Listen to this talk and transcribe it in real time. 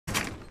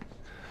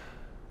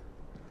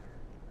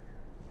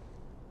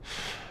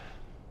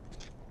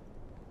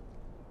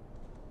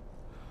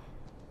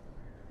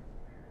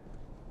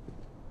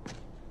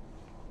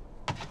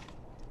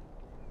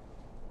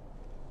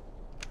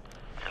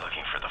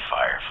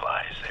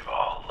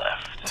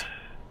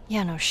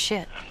Yeah, no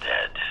shit. I'm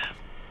dead.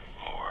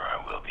 Or I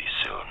will be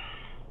soon.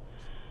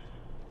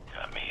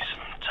 Got me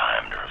some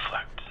time to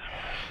reflect.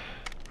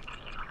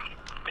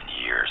 Been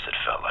years that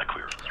felt like we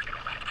were...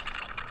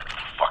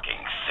 Fucking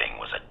thing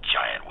was a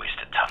giant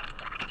waste of time.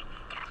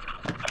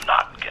 I'm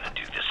not gonna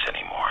do this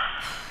anymore.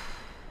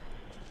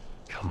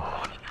 Come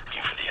on.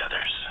 Looking for the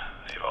others.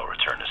 They've all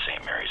returned to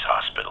St. Mary's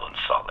Hospital in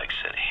Salt Lake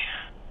City.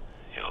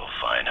 You'll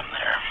find them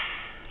there.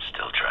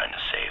 Still trying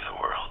to save the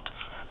world.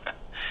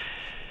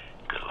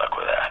 Good luck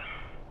with that.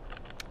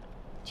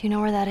 Do you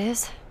know where that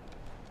is?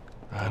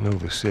 I know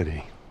the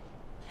city.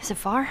 Is it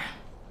far?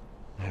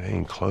 It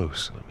ain't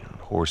close. I mean, on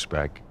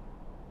horseback.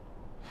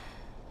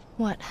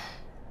 What?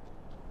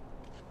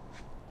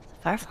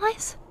 The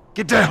fireflies?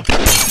 Get down!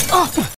 Oh!